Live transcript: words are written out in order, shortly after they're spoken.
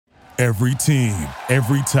Every team,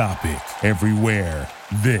 every topic, everywhere.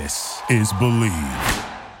 This is Believe.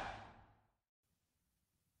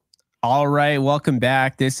 All right, welcome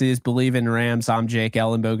back. This is Believe in Rams. I'm Jake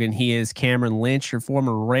Ellenbogen. He is Cameron Lynch, your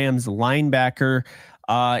former Rams linebacker.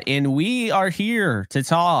 And we are here to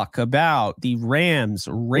talk about the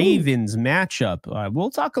Rams-Ravens matchup. We'll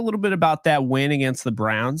talk a little bit about that win against the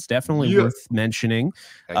Browns. Definitely worth mentioning.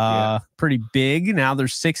 Pretty big. Now they're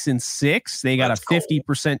 6-6. They got a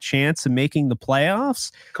 50% chance of making the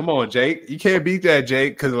playoffs. Come on, Jake. You can't beat that,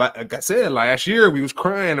 Jake, because like I said, last year we was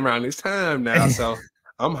crying around this time now. So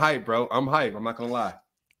I'm hyped, bro. I'm hyped. I'm not going to lie.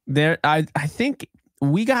 I think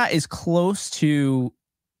we got as close to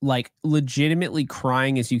like legitimately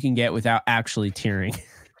crying as you can get without actually tearing.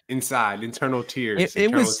 Internal tears.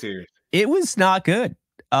 It was not good.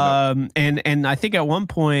 No. And I think at one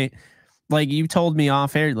point, like you told me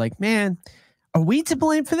off air, like, man, are we to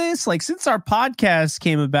blame for this? Like, since our podcast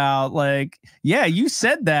came about, like, yeah, you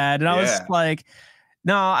said that. And I was like,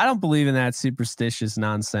 no, I don't believe in that superstitious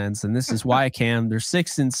nonsense. And this is why, Cam, they're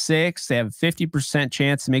 6-6. They have a 50%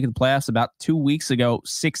 chance to make the playoffs. About 2 weeks ago,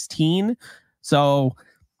 16. So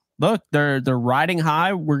look, they're riding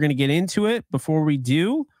high. We're going to get into it. Before we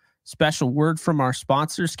do, special word from our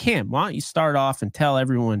sponsors. Cam, why don't you start off and tell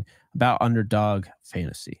everyone about Underdog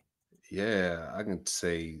Fantasy? Yeah, I can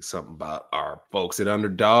say something about our folks at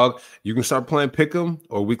Underdog. You can start playing Pick'em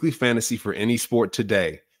or Weekly Fantasy for any sport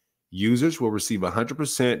today. Users will receive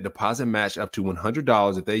 100% deposit match up to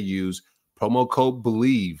 $100 if they use promo code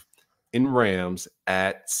BELIEVE in Rams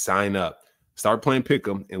at sign up. Start playing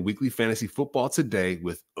Pick'em and Weekly Fantasy Football today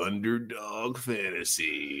with Underdog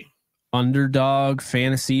Fantasy. Underdog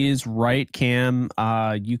Fantasy is right, Cam.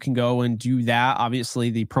 You can go and do that. Obviously,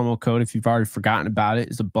 the promo code, if you've already forgotten about it,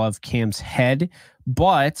 is above Cam's head.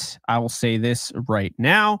 But I will say this right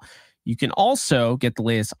now. You can also get the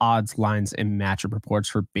latest odds, lines, and matchup reports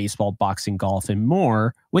for baseball, boxing, golf, and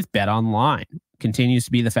more with BetOnline. Continues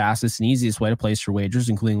to be the fastest and easiest way to place your wagers,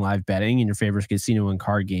 including live betting and your favorite casino and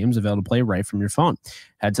card games available to play right from your phone.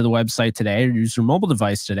 Head to the website today or use your mobile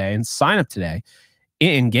device today and sign up today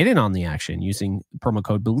and get in on the action using promo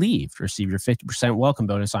code BELIEVE to receive your 50% welcome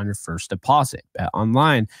bonus on your first deposit. Bet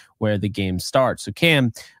online where the game starts. So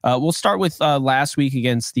Cam, we'll start with last week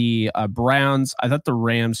against the Browns. I thought the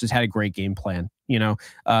Rams just had a great game plan.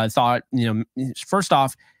 First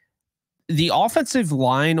off, the offensive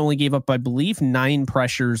line only gave up, I believe, 9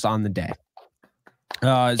 pressures on the day.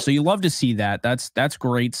 So you love to see that. That's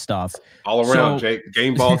great stuff. All around, Jake.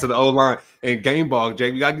 Game ball to the O-line. And game ball,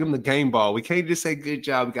 Jake. We got to give him the game ball. We can't just say good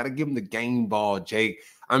job. We got to give him the game ball, Jake.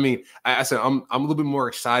 I mean, I said I'm a little bit more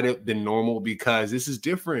excited than normal because this is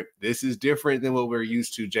different. This is different than what we're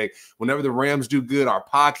used to, Jake. Whenever the Rams do good, our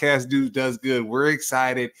podcast does good. We're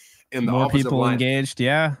excited. And the more offensive people line, engaged,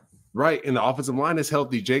 yeah. Right. And the offensive line is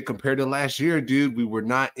healthy, Jake, compared to last year, dude. We were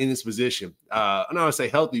not in this position. I don't want to say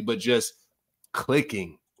healthy, but just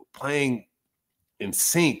clicking, playing in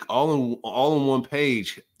sync, all in one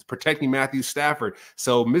page, protecting Matthew Stafford.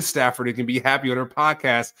 So Miss Stafford can be happy on her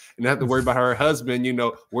podcast and not have to worry about her husband,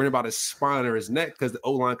 worrying about his spine or his neck because the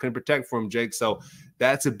O-line couldn't protect for him, Jake. So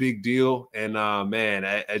that's a big deal. And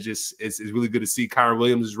it's really good to see Kyren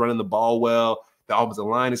Williams is running the ball well. The offensive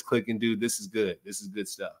line is clicking, dude. This is good. This is good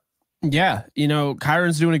stuff. Yeah,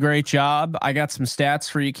 Kyron's doing a great job. I got some stats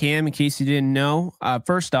for you, Cam, in case you didn't know.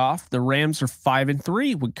 First off, the Rams are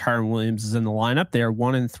 5-3 with Kyren Williams is in the lineup. They are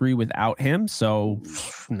 1-3 without him. So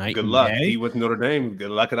night good and luck. day. He with Notre Dame. Good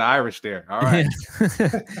luck at the Irish there. All right.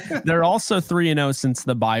 They're also 3-0 since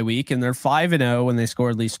the bye week, and they're 5-0 when they score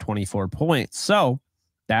at least 24 points. So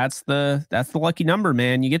that's the lucky number,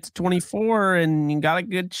 man. You get to 24 and you got a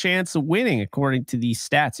good chance of winning according to these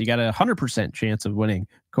stats. You got a 100% chance of winning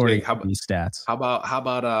according to these stats. How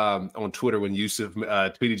about on Twitter when Yusuf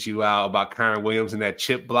tweeted you out about Kyren Williams and that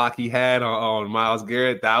chip block he had on Myles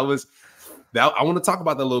Garrett? That I want to talk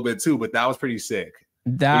about that a little bit too, but that was pretty sick.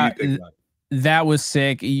 That was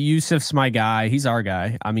sick. Yusuf's my guy. He's our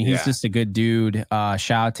guy. I mean, he's just a good dude.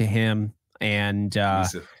 Shout out to him. And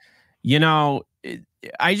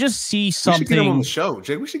I just see something. We should get him on the show,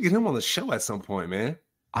 Jake. We should get him on the show at some point, man.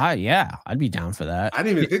 Yeah, I'd be down for that. I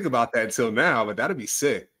didn't even think about that until now, but that'd be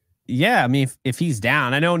sick. Yeah, I mean, if he's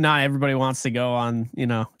down, I know not everybody wants to go on,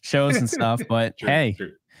 shows and stuff, but true.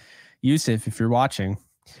 Yusuf, if you're watching.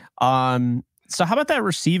 So how about that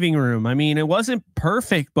receiving room? I mean, it wasn't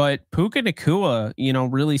perfect, but Puka Nacua,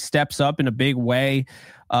 really steps up in a big way.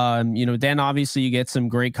 Then obviously you get some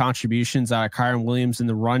great contributions out of Kyron Williams in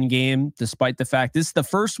the run game, despite the fact this is the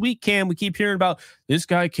first week, Cam, we keep hearing about this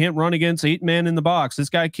guy can't run against 8 men in the box. This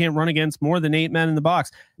guy can't run against more than 8 men in the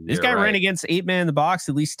box. This guy ran against 8 men in the box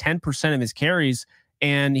at least 10% of his carries,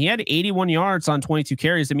 and he had 81 yards on 22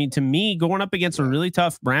 carries. I mean, to me, going up against a really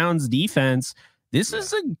tough Browns defense, this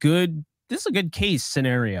is a good case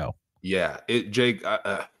scenario. Yeah, Jake.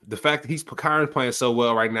 The fact that Kyron's playing so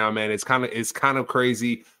well right now, man, it's kind of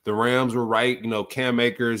crazy. The Rams were right. Cam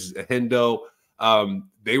Akers, Hendo,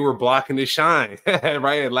 they were blocking his shine,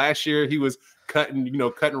 right? And last year he was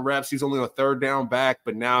cutting reps. He's only a third down back,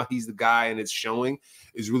 but now he's the guy, and it's showing.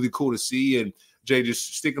 It's really cool to see. And Jay,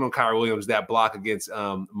 just sticking on Kyron Williams, that block against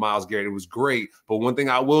Myles Garrett, it was great. But one thing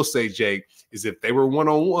I will say, Jake, is if they were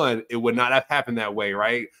one-on-one, it would not have happened that way,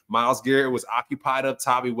 right? Myles Garrett was occupied up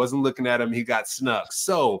top. He wasn't looking at him. He got snuck.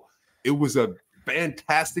 So it was a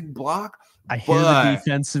fantastic block. I hear the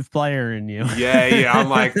defensive player in you. Yeah. I'm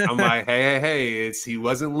like, hey. He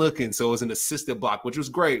wasn't looking. So it was an assisted block, which was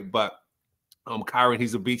great. But Kyron,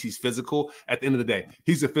 he's a beast. He's physical. At the end of the day,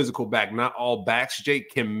 he's a physical back. Not all backs,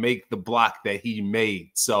 Jake, can make the block that he made.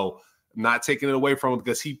 So not taking it away from him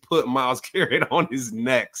because he put Myles Garrett on his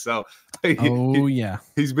neck. So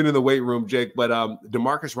he's been in the weight room, Jake. But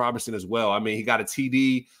Demarcus Robinson as well. I mean, he got a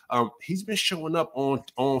TD. He's been showing up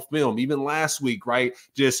on film, even last week, right?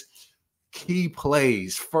 Just key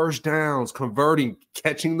plays, first downs, converting,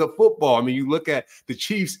 catching the football. I mean, you look at the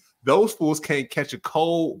Chiefs. Those fools can't catch a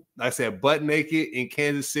cold, like I said, butt naked in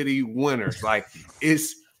Kansas City winters. Like,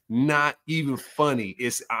 it's not even funny.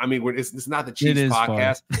 It's not the Chiefs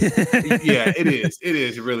podcast. Yeah, it is. It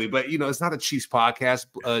is really. But, it's not a Chiefs podcast,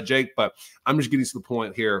 Jake. But I'm just getting to the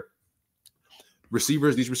point here. These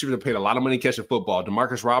receivers are paid a lot of money catching football.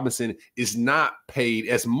 Demarcus Robinson is not paid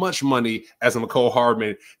as much money as a McCole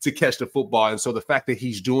Hardman to catch the football. And so the fact that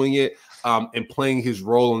he's doing it and playing his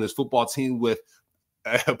role on this football team with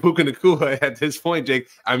Puka Nacua at this point, Jake,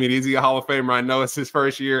 I mean, is he a Hall of Famer? I know it's his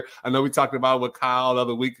first year. I know we talked about it with Kyle the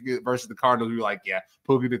other week versus the Cardinals. We were like, yeah,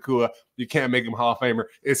 Puka Nacua, you can't make him Hall of Famer.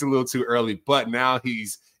 It's a little too early. But now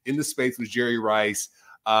he's in the space with Jerry Rice,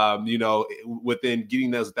 within getting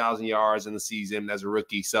those 1,000 yards in the season as a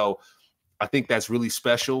rookie. So I think that's really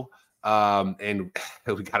special. And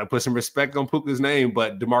we got to put some respect on Puka's name,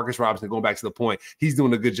 but Demarcus Robinson, going back to the point, he's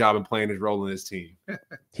doing a good job in playing his role in his team.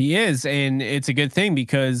 He is, and it's a good thing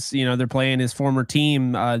because, they're playing his former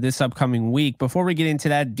team this upcoming week. Before we get into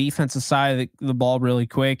that defensive side of the ball really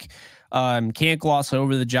quick, can't gloss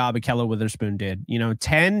over the job Ahkello Witherspoon did.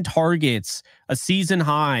 10 targets, a season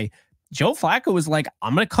high. Joe Flacco was like,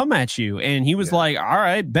 I'm going to come at you. And he was like, all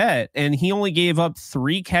right, bet. And he only gave up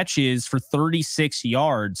 3 catches for 36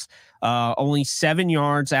 yards. Only 7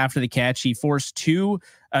 yards after the catch. He forced 2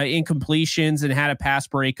 incompletions and had a pass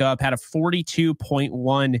breakup, had a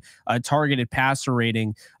 42.1 targeted passer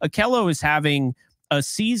rating. Ahkello is having a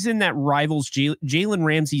season that rivals Jalen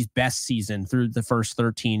Ramsey's best season through the first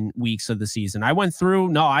 13 weeks of the season. I went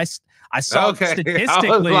through, I saw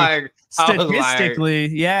statistically,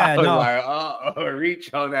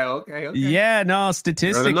 reach on that. Okay. Yeah, no,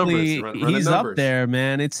 statistically, he's up there,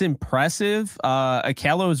 man. It's impressive.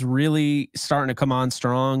 Ahkello is really starting to come on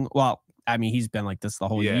strong. Well, I mean, he's been like this the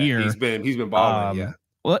whole year. He's been balling.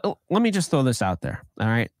 Let me just throw this out there. All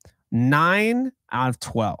right. 9 out of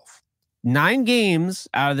 12. 9 games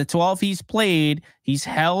out of the 12 he's played, he's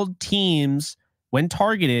held teams when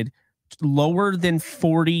targeted lower than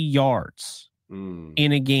 40 yards in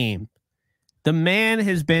a game. The man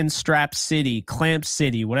has been Strap City, Clamp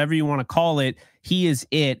City, whatever you want to call it. He is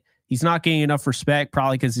it. He's not getting enough respect,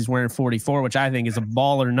 probably because he's wearing 44, which I think is a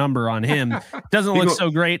baller number on him. Doesn't look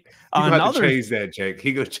so great on others. To change that, Jake.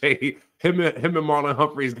 He go change him and Marlon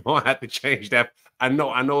Humphrey's going to have to change that. I know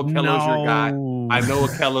Ahkello's your guy.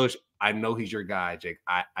 I know he's your guy, Jake.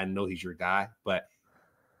 I know he's your guy, but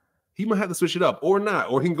he might have to switch it up or not,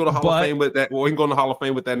 or he can go to Hall of Fame with that, or he can go to Hall of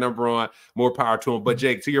Fame with that number on. More power to him. But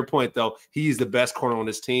Jake, to your point though, he's the best corner on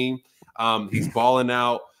this team. He's balling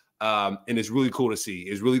out, and it's really cool to see.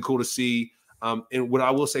 And what I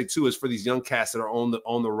will say too is for these young cats that are on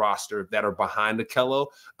the roster that are behind Ahkello,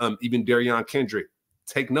 even Darion Kendrick,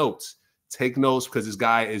 take notes because this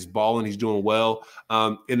guy is balling. He's doing well.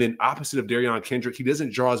 And then opposite of Darion Kendrick, he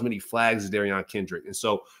doesn't draw as many flags as Darion Kendrick. And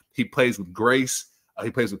so he plays with grace. He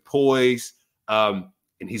plays with poise. And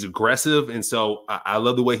he's aggressive. And so I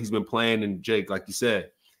love the way he's been playing. And Jake, like you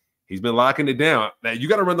said, he's been locking it down. Now, you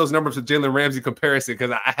got to run those numbers with Jalen Ramsey comparison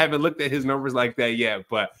because I haven't looked at his numbers like that yet,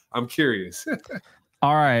 but I'm curious.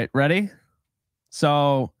 All right. Ready?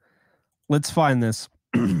 So let's find this.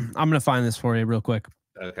 I'm going to find this for you real quick.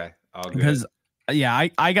 Okay. Because Yeah,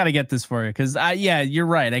 I got to get this for you because you're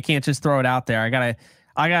right. I can't just throw it out there. I gotta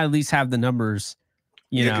at least have the numbers.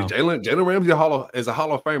 You know, Jalen Ramsey is a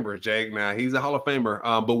Hall of Famer, Jake. Now he's a Hall of Famer.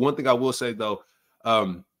 But one thing I will say though,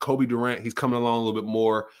 Kobe Durant, he's coming along a little bit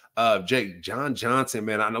more. Jake, John Johnson,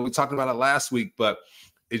 man, I know we talked about it last week, but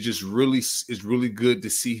it's really good to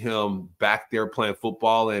see him back there playing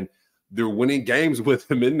football, and they're winning games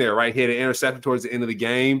with him in there. Right, he had an interception towards the end of the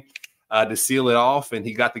game to seal it off, and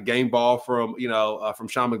he got the game ball from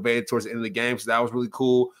Sean McVay towards the end of the game, so that was really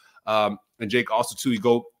cool. And Jake, also too, you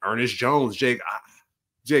go Ernest Jones, Jake,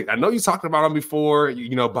 I know you talked about him before,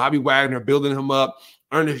 Bobby Wagner building him up,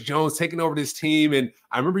 Ernest Jones taking over this team. And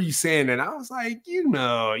I remember you saying that. I was like,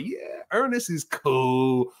 Ernest is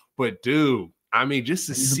cool. But, dude, I mean, just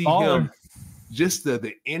to see him, just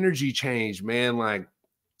the energy change, man. Like,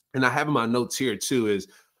 and I have in my notes here, too, is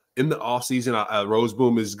in the offseason,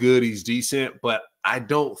 Roseboom is good. He's decent. But I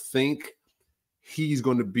don't think he's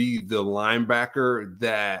going to be the linebacker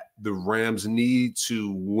that the Rams need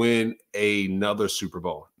to win another Super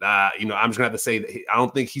Bowl. I'm just going to have to say that I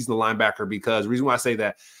don't think he's the linebacker, because the reason why I say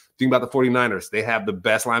that, think about the 49ers. They have the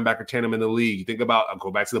best linebacker tandem in the league. You think about, I'll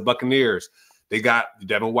go back to the Buccaneers. They got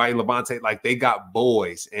Devin White and Levante. Like, they got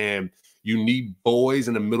boys, and you need boys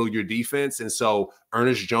in the middle of your defense. And so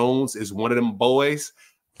Ernest Jones is one of them boys.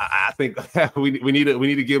 I think we need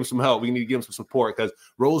to give him some help. We need to give him some support, because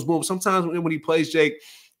Roseboom, sometimes when he plays, Jake,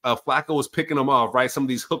 Flacco was picking him off, right? Some of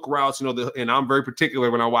these hook routes, and I'm very particular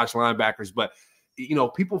when I watch linebackers, but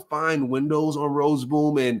people find windows on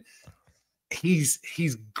Roseboom, and he's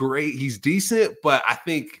great. He's decent, but I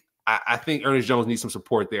think Ernest Jones needs some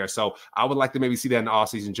support there. So I would like to maybe see that in the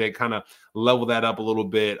offseason, Jake, kind of level that up a little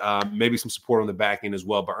bit, maybe some support on the back end as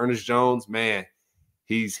well. But Ernest Jones, man,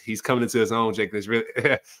 He's coming into his own, Jake. It's really,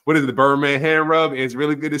 what is it, the Birdman hand rub? It's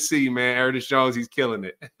really good to see, man. Ernest Jones, he's killing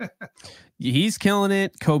it. He's killing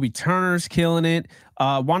it. Kobe Turner's killing it.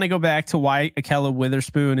 Want to go back to why Ahkello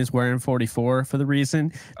Witherspoon is wearing 44 for the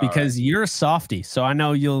reason, because you're a softie, so I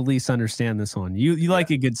know you'll at least understand this one. You like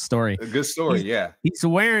a good story. A good story, He's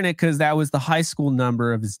wearing it because that was the high school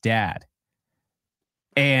number of his dad.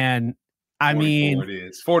 And I mean, it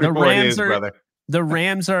is 44. It is, brother. The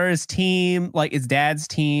Rams are his team, like his dad's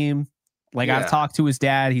team. Like, I've talked to his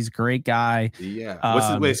dad. He's a great guy. Yeah.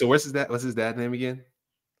 What's his dad's name again?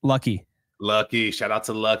 Lucky. Shout out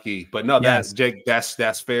to Lucky. But no, that's Jake.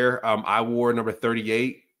 That's fair. I wore number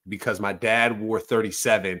 38 because my dad wore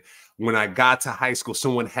 37. When I got to high school,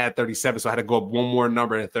 someone had 37, so I had to go up one more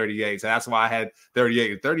number than 38. So that's why I had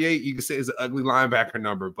 38. 38, you can say, is an ugly linebacker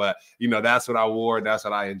number, but that's what I wore. And that's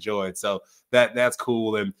what I enjoyed. So that's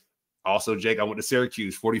cool. And also, Jake, I went to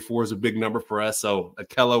Syracuse. 44 is a big number for us. So,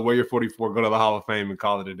 Ahkello, wear your 44, go to the Hall of Fame, and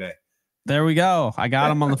call it a day. There we go. I got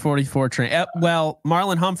him on the 44 train. Well,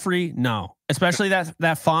 Marlon Humphrey, no. Especially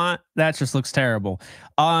that font, that just looks terrible.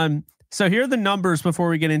 So here are the numbers before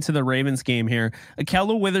we get into the Ravens game here.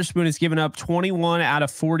 Ahkello Witherspoon has given up 21 out of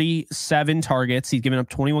 47 targets. He's given up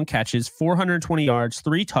 21 catches, 420 yards,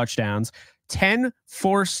 3 touchdowns, 10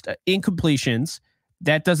 forced incompletions.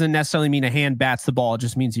 That doesn't necessarily mean a hand bats the ball. It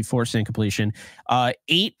just means you force incompletion.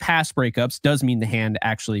 8 pass breakups does mean the hand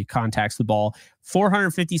actually contacts the ball.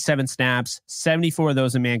 457 snaps, 74 of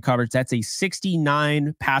those in man coverage. That's a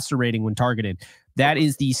 69 passer rating when targeted. That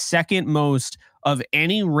is the second most of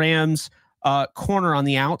any Rams corner on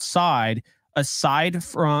the outside, aside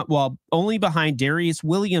from, only behind Darius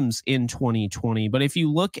Williams in 2020. But if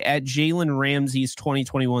you look at Jalen Ramsey's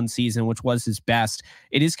 2021 season, which was his best,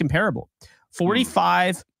 it is comparable.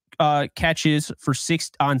 45 catches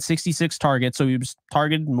on 66 targets, so he was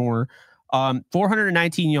targeted more.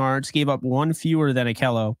 419 yards, gave up 1 fewer than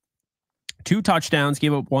Ahkello. 2 touchdowns,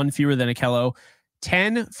 gave up 1 fewer than Ahkello.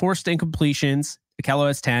 10 forced incompletions, Ahkello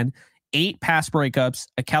has 10. 8 pass breakups,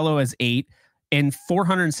 Ahkello has 8. And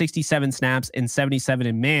 467 snaps and 77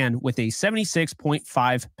 in man, with a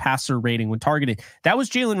 76.5 passer rating when targeted. That was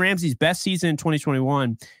Jalen Ramsey's best season in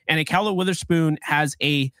 2021. And Ahkello Witherspoon has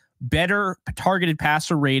a better targeted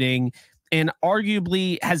passer rating and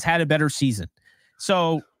arguably has had a better season.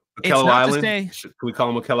 So Ahkello Island. Can we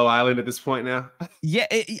call him Ahkello Island at this point now? Yeah,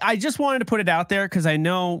 I just wanted to put it out there because I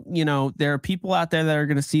know, there are people out there that are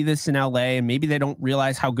going to see this in LA and maybe they don't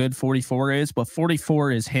realize how good 44 is, but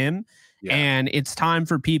 44 is him. Yeah. And it's time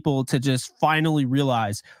for people to just finally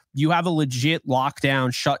realize you have a legit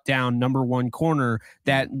lockdown, shutdown number 1 corner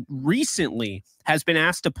that recently has been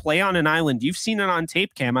asked to play on an island. You've seen it on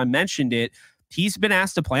tape cam. I mentioned it. He's been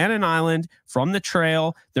asked to play on an island from the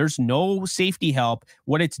trail. There's no safety help.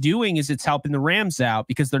 What it's doing is it's helping the Rams out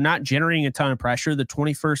because they're not generating a ton of pressure. They're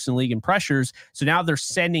 21st in league in pressures. So now they're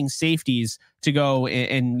sending safeties to go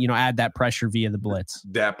and add that pressure via the blitz.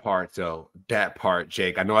 That part,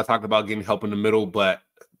 Jake. I know I talked about getting help in the middle, but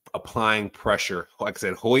applying pressure. Like I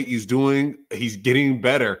said, Hoyt, he's getting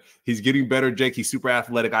better. He's getting better, Jake. He's super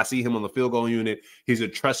athletic. I see him on the field goal unit. He's a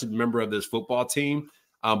trusted member of this football team.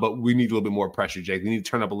 But we need a little bit more pressure, Jake. We need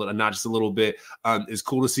to turn up a little, not just a little bit. It's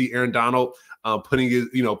cool to see Aaron Donald putting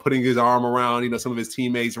his arm around, some of his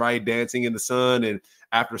teammates, right, dancing in the sun and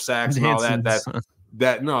after sacks and all that.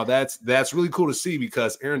 That's really cool to see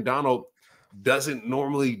because Aaron Donald doesn't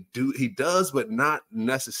normally do. He does, but not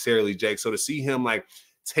necessarily, Jake. So to see him like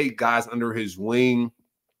take guys under his wing,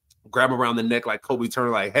 grab him around the neck like Kobe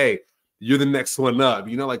Turner, like, hey, you're the next one up.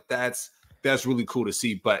 Like that's really cool to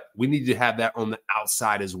see. But we need to have that on the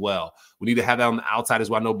outside as well.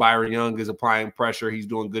 I know Byron Young is applying pressure. He's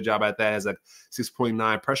doing a good job at that. Has like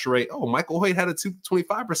 6.9 pressure rate. Oh, Michael Hoyt had a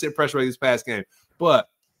 25% pressure rate this past game. But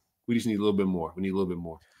we just need a little bit more.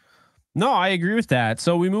 No, I agree with that.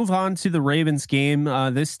 So we move on to the Ravens game.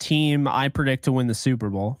 This team, I predict to win the Super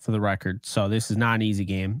Bowl for the record. So this is not an easy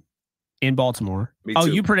game in Baltimore. Me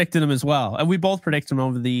too. You predicted them as well. And we both predicted them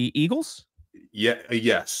over the Eagles? Yeah.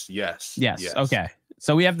 Yes. Okay.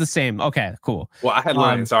 So we have the same. Okay, cool. Well, I had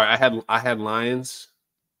Lions. Sorry. I had Lions,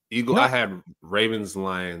 Eagle. No. I had Ravens,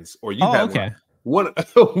 Lions, or you had okay. one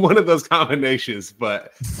of those combinations,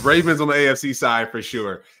 but Ravens on the AFC side for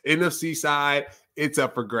sure. NFC side, it's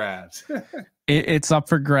up for grabs. It's up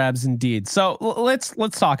for grabs indeed. So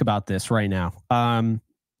let's talk about this right now.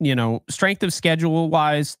 Strength of schedule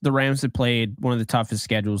wise, the Rams have played one of the toughest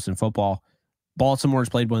schedules in football. Baltimore's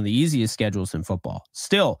played one of the easiest schedules in football.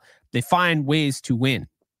 Still, they find ways to win.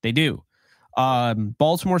 They do.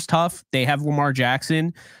 Baltimore's tough. They have Lamar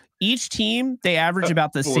Jackson. Each team, they average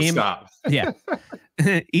about the same. Stop. Yeah.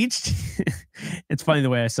 It's funny the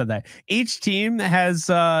way I said that. Each team has,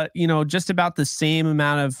 just about the same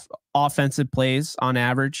amount of offensive plays on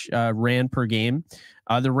average ran per game.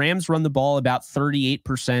 The Rams run the ball about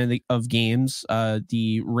 38% of games.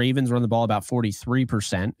 The Ravens run the ball about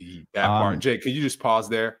 43%. That part, Jake, can you just pause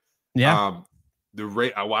there? Yeah.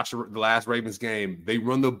 I watched the last Ravens game. They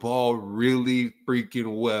run the ball really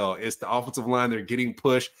freaking well. It's the offensive line. They're getting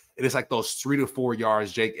pushed. And it's like those 3 to 4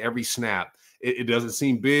 yards, Jake, every snap. It doesn't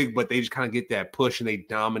seem big, but they just kind of get that push and they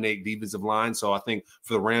dominate defensive line. So I think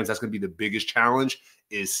for the Rams, that's going to be the biggest challenge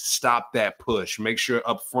is stop that push. Make sure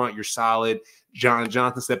up front you're solid. John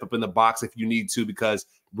Johnson step up in the box if you need to because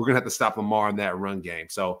we're going to have to stop Lamar in that run game.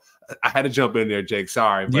 So I had to jump in there, Jake.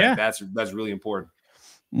 Sorry, but that's really important.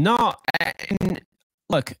 No,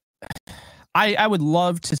 look, I would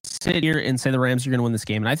love to sit here and say the Rams are going to win this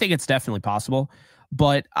game, and I think it's definitely possible,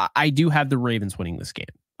 but I do have the Ravens winning this game.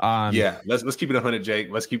 Let's keep it 100, Jake.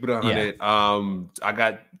 Let's keep it 100. Yeah. I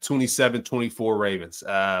got 27-24 Ravens.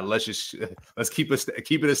 Let's keep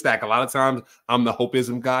it a stack. A lot of times I'm the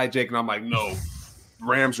hopeism guy, Jake, and I'm like, no,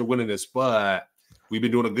 Rams are winning this, but we've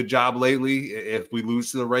been doing a good job lately. If we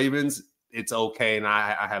lose to the Ravens, it's okay, and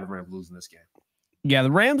I have the Rams losing this game. Yeah,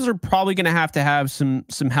 the Rams are probably going to have some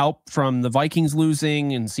help from the Vikings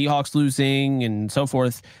losing and Seahawks losing and so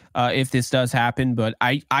forth if this does happen. But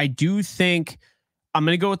I do think I'm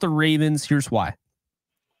going to go with the Ravens. Here's why.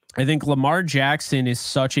 I think Lamar Jackson is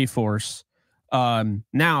such a force.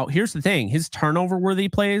 Now, here's the thing. His turnover-worthy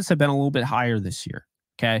plays have been a little bit higher this year.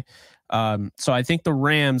 Okay. So I think the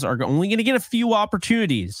Rams are only going to get a few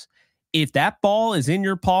opportunities. If that ball is in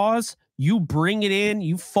your paws, you bring it in,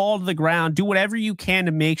 you fall to the ground, do whatever you can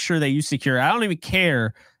to make sure that you secure it. I don't even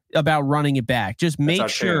care about running it back. Just make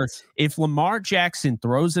sure if Lamar Jackson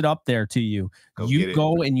throws it up there to you, you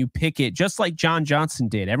go and you pick it just like John Johnson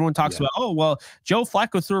did. Everyone talks about, oh, well, Joe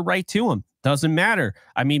Flacco threw it right to him. Doesn't matter.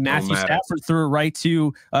 I mean, Matthew Stafford threw it right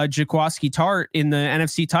to Jaquiski Tartt in the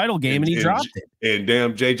NFC title game, and he dropped it. And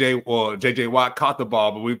damn, J.J. Watt caught the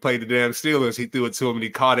ball, but we played the damn Steelers. He threw it to him, and he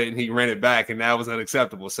caught it, and he ran it back, and that was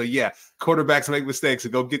unacceptable. So, yeah, quarterbacks make mistakes, so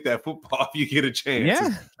go get that football if you get a chance.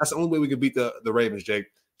 Yeah. That's the only way we can beat the Ravens, Jake.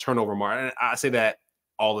 Turnover margin. And I say that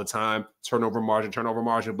all the time, turnover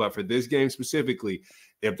margin. But for this game specifically,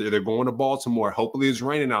 if they're going to Baltimore, hopefully it's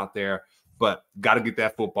raining out there, but got to get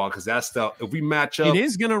that football because that's stuff. If we match up, it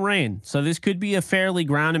is going to rain. So this could be a fairly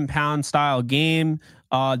ground and pound style game.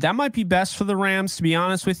 That might be best for the Rams, to be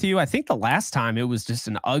honest with you. I think the last time it was just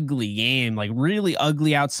an ugly game, like really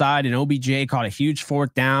ugly outside, and OBJ caught a huge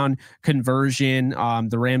fourth down conversion.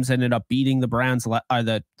 The Rams ended up beating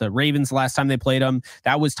the the Ravens last time they played them.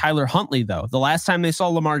 That was Tyler Huntley, though. The last time they saw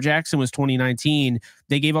Lamar Jackson was 2019.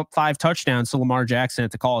 They gave up 5 touchdowns to Lamar Jackson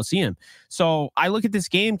at the Coliseum. So I look at this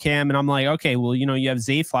game, Cam, and I'm like, okay, well, you have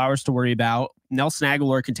Zay Flowers to worry about. Nelson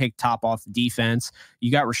Aguilar can take top off the defense.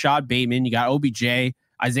 You got Rashad Bateman. You got OBJ.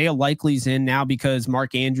 Isaiah Likely's in now because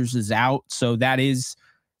Mark Andrews is out. So that is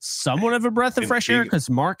somewhat of a breath of fresh air because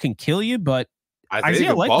Mark can kill you, but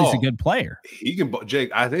Isaiah Likely's a good player. He can,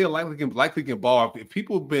 Jake. Isaiah Likely can ball. If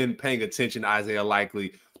people have been paying attention to Isaiah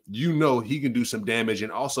Likely, he can do some damage.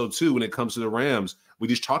 And also, too, when it comes to the Rams, we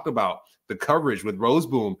just talked about the coverage with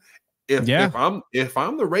Roseboom. If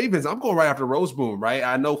I'm the Ravens, I'm going right after Roseboom, right?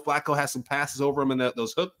 I know Flacco has some passes over him in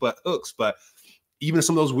those hooks, but even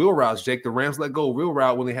some of those wheel routes, Jake, the Rams let go of wheel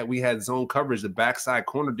route when we had zone coverage. The backside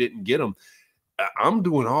corner didn't get them. I'm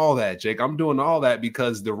doing all that, Jake. I'm doing all that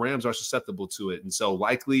because the Rams are susceptible to it. And so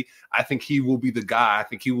Likely, I think he will be the guy. I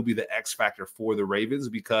think he will be the X factor for the Ravens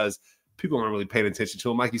because people aren't really paying attention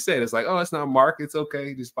to him. Like you said, it's like, oh, it's not Mark. It's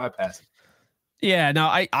okay. Just bypass it. Yeah, no,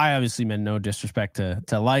 I obviously meant no disrespect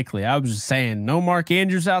to Likely. I was just saying no Mark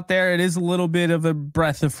Andrews out there. It is a little bit of a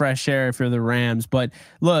breath of fresh air for the Rams. But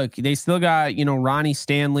look, they still got, Ronnie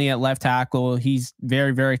Stanley at left tackle. He's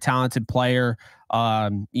very, very talented player.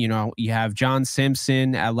 You have John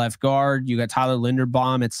Simpson at left guard. You got Tyler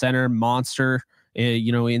Linderbaum at center, monster,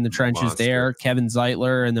 in the trenches there. Kevin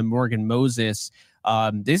Zeitler and then Morgan Moses.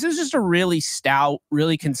 This is just a really stout,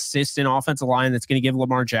 really consistent offensive line that's going to give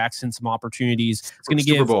Lamar Jackson some opportunities. It's going to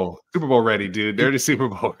give Super Bowl ready, dude. They're the Super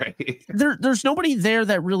Bowl ready. There's nobody there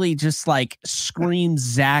that really just like screams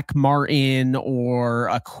Zach Martin or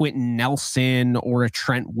a Quentin Nelson or a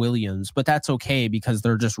Trent Williams, but that's okay because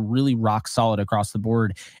they're just really rock solid across the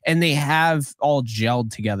board and they have all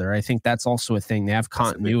gelled together. I think that's also a thing. They have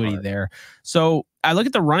continuity there. So I look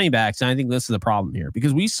at the running backs and I think this is the problem here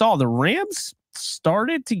because we saw the Rams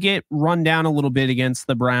started to get run down a little bit against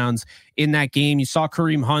the Browns in that game. You saw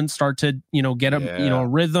Kareem Hunt start to, get a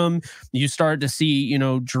rhythm. You started to see,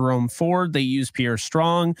 Jerome Ford. They use Pierre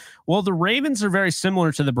Strong. Well, the Ravens are very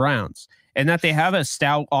similar to the Browns in that they have a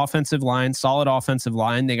stout offensive line, solid offensive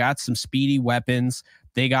line. They got some speedy weapons.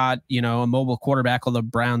 They got, a mobile quarterback, although the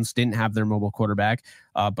Browns didn't have their mobile quarterback.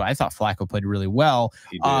 But I thought Flacco played really well.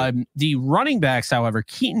 The running backs, however,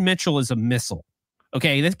 Keaton Mitchell is a missile.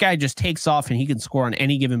 Okay, this guy just takes off and he can score on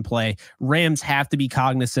any given play. Rams have to be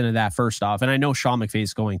cognizant of that first off, and I know Sean McVay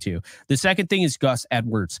is going to. The second thing is Gus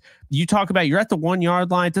Edwards. You talk about you're at the 1 yard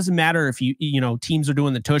line. It doesn't matter if teams are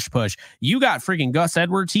doing the tush push. You got freaking Gus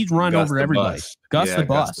Edwards. He's run over everybody. Gus the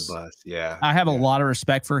bus. Yeah, I have a lot of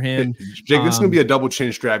respect for him. Jake, this is gonna be a double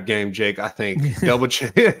chin strap game, Jake. I think double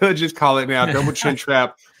chin. Just call it now. Double chin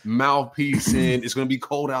strap. Mouthpiece in. It's gonna be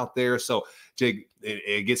cold out there, so. Jake,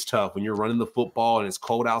 it gets tough when you're running the football and it's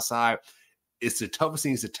cold outside. It's the toughest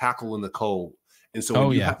thing is to tackle in the cold. And so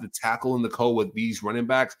when you have to tackle in the cold with these running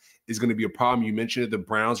backs, is going to be a problem. You mentioned the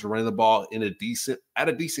Browns are running the ball at a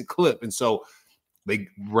decent clip. And so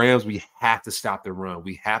Rams, we have to stop the run.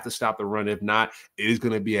 We have to stop the run. If not, it is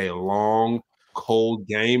going to be a long, cold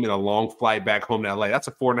game and a long flight back home to LA. That's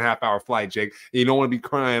a 4.5-hour flight, Jake. You don't want to be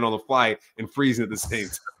crying on the flight and freezing at the same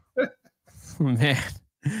time. Man.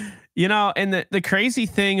 And the crazy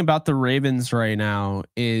thing about the Ravens right now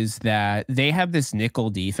is that they have this nickel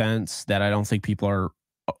defense that I don't think people are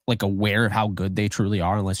like aware of how good they truly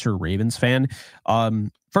are unless you're a Ravens fan.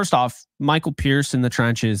 First off, Michael Pierce in the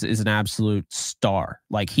trenches is an absolute star.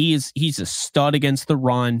 Like he's a stud against the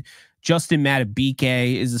run. Justin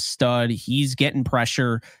Madubuike is a stud. He's getting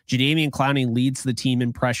pressure. Jadeveon Clowney leads the team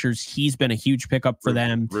in pressures. He's been a huge pickup for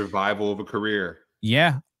them. Revival of a career.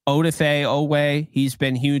 Yeah. Odafe Owe, he's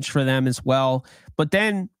been huge for them as well. But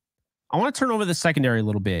then I want to turn over the secondary a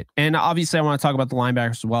little bit. And obviously I want to talk about the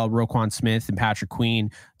linebackers as well, Roquan Smith and Patrick Queen.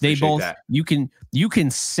 They both, you can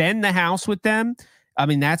send the house with them. I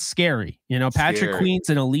mean, that's scary. Patrick Queen's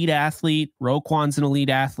an elite athlete. Roquan's an elite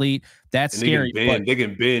athlete. That's scary. They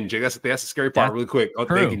can bend. Jake, that's the scary part really quick. They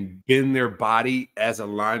can bend their body as a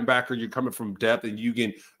linebacker. You're coming from depth and you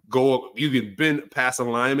can bend past a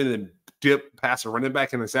lineman and dip past a running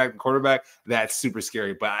back and a sack quarterback. That's super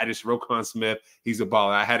scary. But Roquan Smith, he's a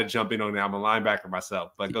baller. I had to jump in on that. I'm a linebacker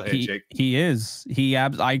myself. But go ahead, Jake. He is.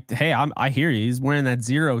 I hear you. He's wearing that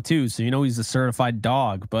 0 too, so he's a certified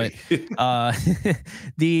dog. But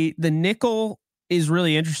the nickel is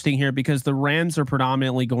really interesting here because the Rams are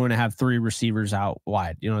predominantly going to have 3 receivers out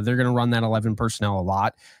wide. They're going to run that 11 personnel a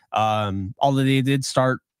lot. Although they did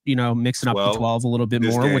start mixing up the 12 a little bit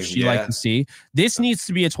this more, game, which you like to see. This needs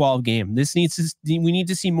to be a 12 game. We need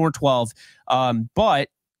to see more 12. But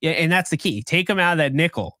and that's the key. Take them out of that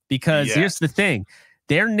nickel, because here's the thing.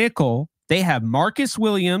 Their nickel, they have Marcus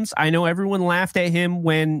Williams. I know everyone laughed at him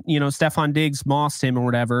when, Stephon Diggs mossed him or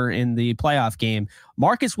whatever in the playoff game.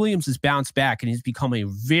 Marcus Williams has bounced back and he's become a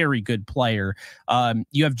very good player.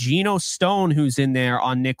 You have Geno Stone, who's in there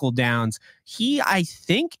on nickel downs. He, I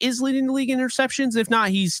think, is leading the league in interceptions. If not,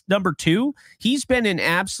 he's number 2. He's been an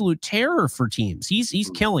absolute terror for teams.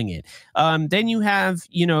 He's killing it. Then you have,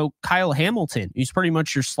 Kyle Hamilton, who's pretty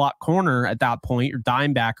much your slot corner at that point, your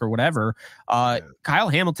dime back or whatever. Kyle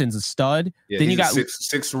Hamilton's a stud. Yeah, then he's you got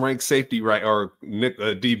sixth ranked safety, right? Or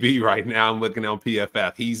DB right now. I'm looking on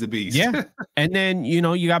PFF. He's a beast. Yeah. And then,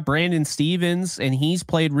 you got Brandon Stevens, and he's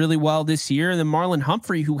played really well this year. And then Marlon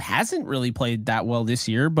Humphrey, who hasn't really played that well this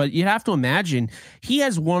year, but you'd have to imagine he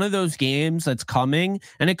has one of those games that's coming,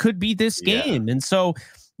 and it could be this game. And so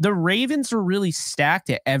the Ravens are really stacked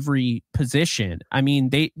at every position. I mean,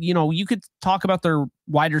 they, you could talk about their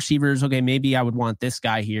wide receivers. Okay, maybe I would want this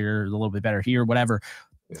guy here, a little bit better here, whatever.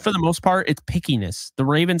 For the most part, it's pickiness. The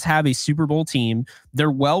Ravens have a Super Bowl team. They're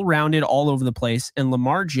well-rounded all over the place. And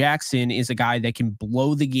Lamar Jackson is a guy that can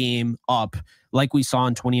blow the game up like we saw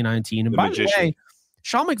in 2019. And by the way,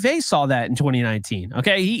 Sean McVay saw that in 2019.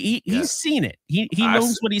 Okay, he's seen it. He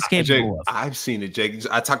knows what he's capable of. I've seen it, Jake.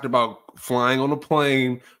 I talked about flying on a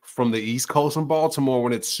plane from the East Coast in Baltimore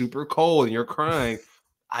when it's super cold and you're crying.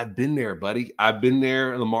 I've been there, buddy. I've been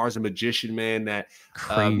there. Lamar's a magician, man. That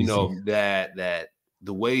that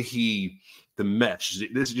the way the mesh.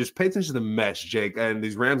 This is just pay attention to the mesh, Jake. And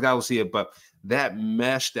these Rams guys will see it, but that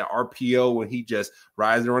mesh, that RPO, when he just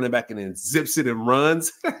rides the running back and then zips it and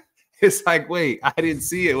runs. It's like, wait, I didn't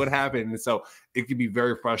see it. What happened? And so it can be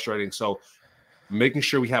very frustrating. So making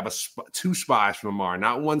sure we have two spies from Lamar,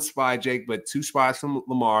 not one spy, Jake, but 2 spies from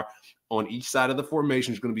Lamar on each side of the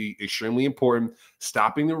formation is going to be extremely important.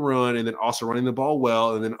 Stopping the run and then also running the ball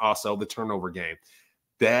well, and then also the turnover game.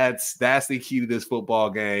 That's the key to this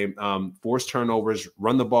football game. Force turnovers,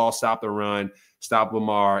 run the ball, stop the run, stop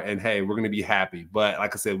Lamar, and hey, we're going to be happy. But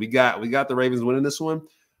like I said, we got the Ravens winning this one.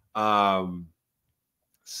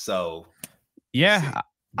 So yeah,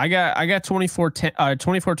 I got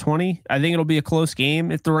 24-20. I think it'll be a close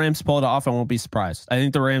game. If the Rams pull it off, I won't be surprised. I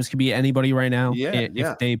think the Rams can beat anybody right now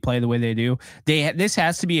if they play the way they do. This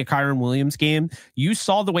has to be a Kyren Williams game. You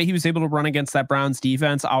saw the way he was able to run against that Browns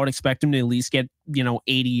defense. I would expect him to at least get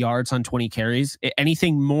 80 yards on 20 carries.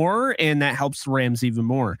 Anything more, and that helps the Rams even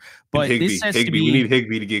more. But this has to be. We need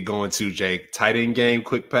Higbee to get going too, Jake. Tight end game,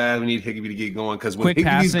 quick pass. We need Higbee to get going, because when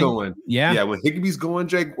Higbee's going, when Higbee's going,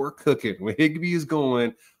 Jake, we're cooking. When Higbee is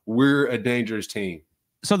going, we're a dangerous team.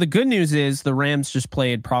 So the good news is the Rams just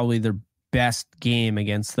played probably their best game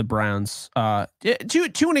against the Browns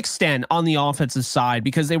to an extent on the offensive side,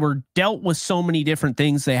 because they were dealt with so many different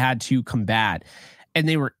things they had to combat, and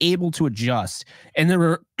they were able to adjust. And there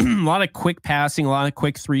were a lot of quick passing, a lot of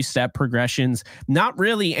quick 3-step progressions, not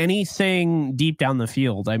really anything deep down the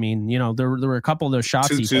field. I mean, there were a couple of those shots.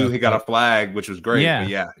 He got a flag, which was great.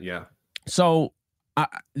 Yeah. So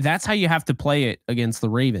that's how you have to play it against the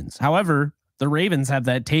Ravens. However, the Ravens have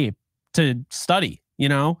that tape to study,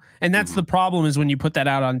 and that's the problem, is when you put that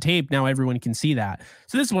out on tape, now everyone can see that.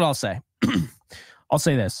 So this is what I'll say. I'll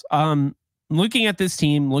say this. Looking at this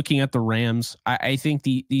team, looking at the Rams, I think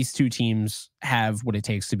these two teams have what it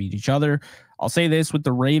takes to beat each other. I'll say this with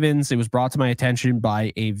the Ravens. It was brought to my attention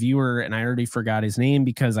by a viewer, and I already forgot his name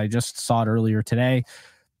because I just saw it earlier today.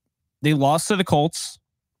 They lost to the Colts.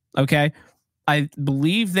 Okay. I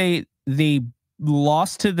believe they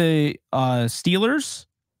lost to the Steelers,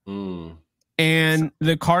 and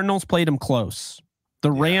the Cardinals played them close.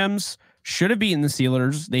 The Rams should have beaten the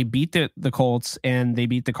Steelers. They beat the Colts, and they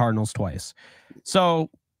beat the Cardinals twice.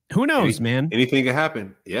 So who knows, man? Anything can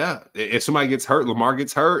happen. Yeah. If somebody gets hurt, Lamar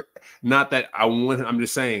gets hurt. Not that I'm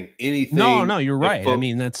just saying anything. No, you're right. I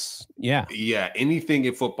mean, that's, Yeah, anything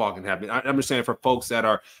in football can happen. I'm just saying, for folks that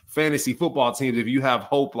are fantasy football teams, if you have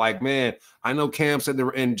hope, like, man, I know Cam said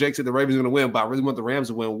and Jake said the Ravens are going to win, but I really want the Rams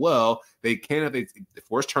to win. Well, they can if they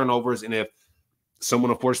force turnovers, and if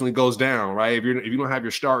someone unfortunately goes down, right? If you don't have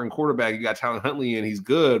your starting quarterback, you got Tyler Huntley, and he's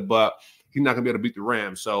good, but he's not going to be able to beat the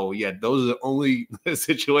Rams. So, yeah, those are the only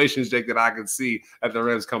situations, Jake, that I can see at the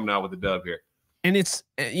Rams coming out with the dub here. And it's,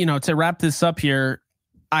 to wrap this up here,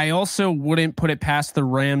 I also wouldn't put it past the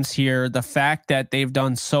Rams here, the fact that they've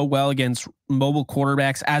done so well against mobile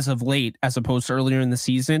quarterbacks as of late, as opposed to earlier in the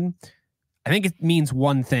season. I think it means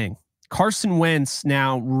one thing. Carson Wentz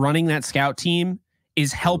now running that scout team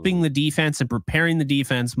is helping the defense and preparing the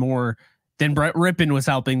defense more then Brett Rippon was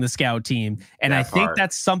helping the scout team. And I think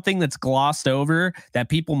that's something that's glossed over that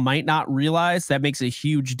people might not realize that makes a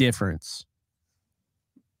huge difference.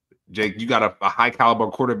 Jake, you got a high caliber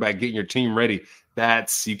quarterback getting your team ready.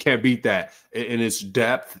 You can't beat that. And it's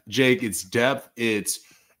depth, Jake. It's depth. It's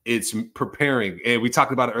preparing. And we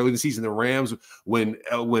talked about it early in the season. The Rams, when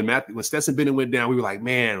Stetson Bennett went down, we were like,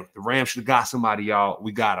 man, the Rams should have got somebody, y'all.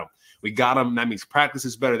 We got him. That means practice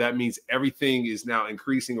is better. That means everything is now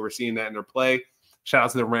increasing. We're seeing that in their play. Shout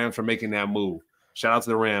out to the Rams for making that move. Shout out to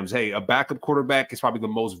the Rams. Hey, a backup quarterback is probably the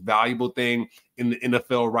most valuable thing in the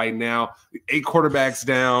NFL right now. 8 quarterbacks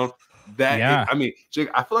down. Jake,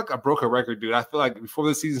 I feel like I broke a record, dude. I feel like before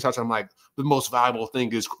the season starts, I'm like, the most valuable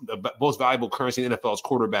thing is the most valuable currency in the NFL is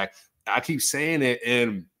quarterback. I keep saying it,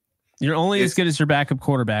 and you're only as good as your backup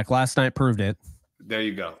quarterback. Last night proved it. There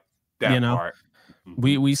you go. That part.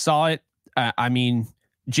 We saw it.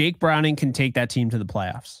 Jake Browning can take that team to the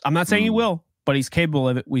playoffs. I'm not saying he will, but he's capable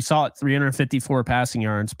of it. We saw it, 354 passing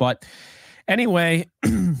yards. But anyway,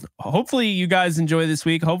 hopefully you guys enjoy this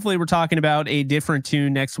week. Hopefully we're talking about a different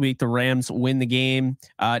tune next week. The Rams win the game.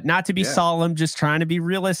 Not to be solemn, just trying to be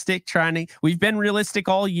realistic. We've been realistic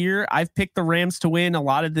all year. I've picked the Rams to win a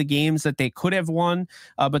lot of the games that they could have won,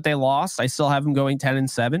 but they lost. I still have them going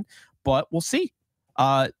 10-7, but we'll see.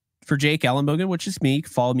 For Jake Ellenbogen, which is me,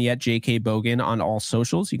 follow me at JK Bogan on all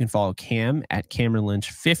socials. You can follow Cam at Cameron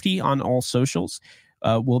Lynch 50 on all socials.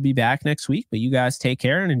 We'll be back next week, but you guys take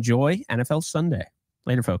care and enjoy NFL Sunday.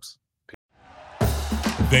 Later, folks.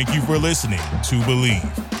 Thank you for listening to Believe.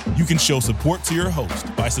 You can show support to your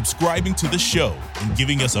host by subscribing to the show and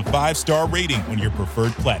giving us a 5-star rating on your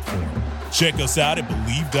preferred platform. Check us out at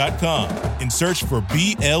Believe.com and search for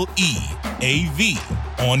BLEAV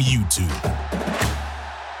on YouTube.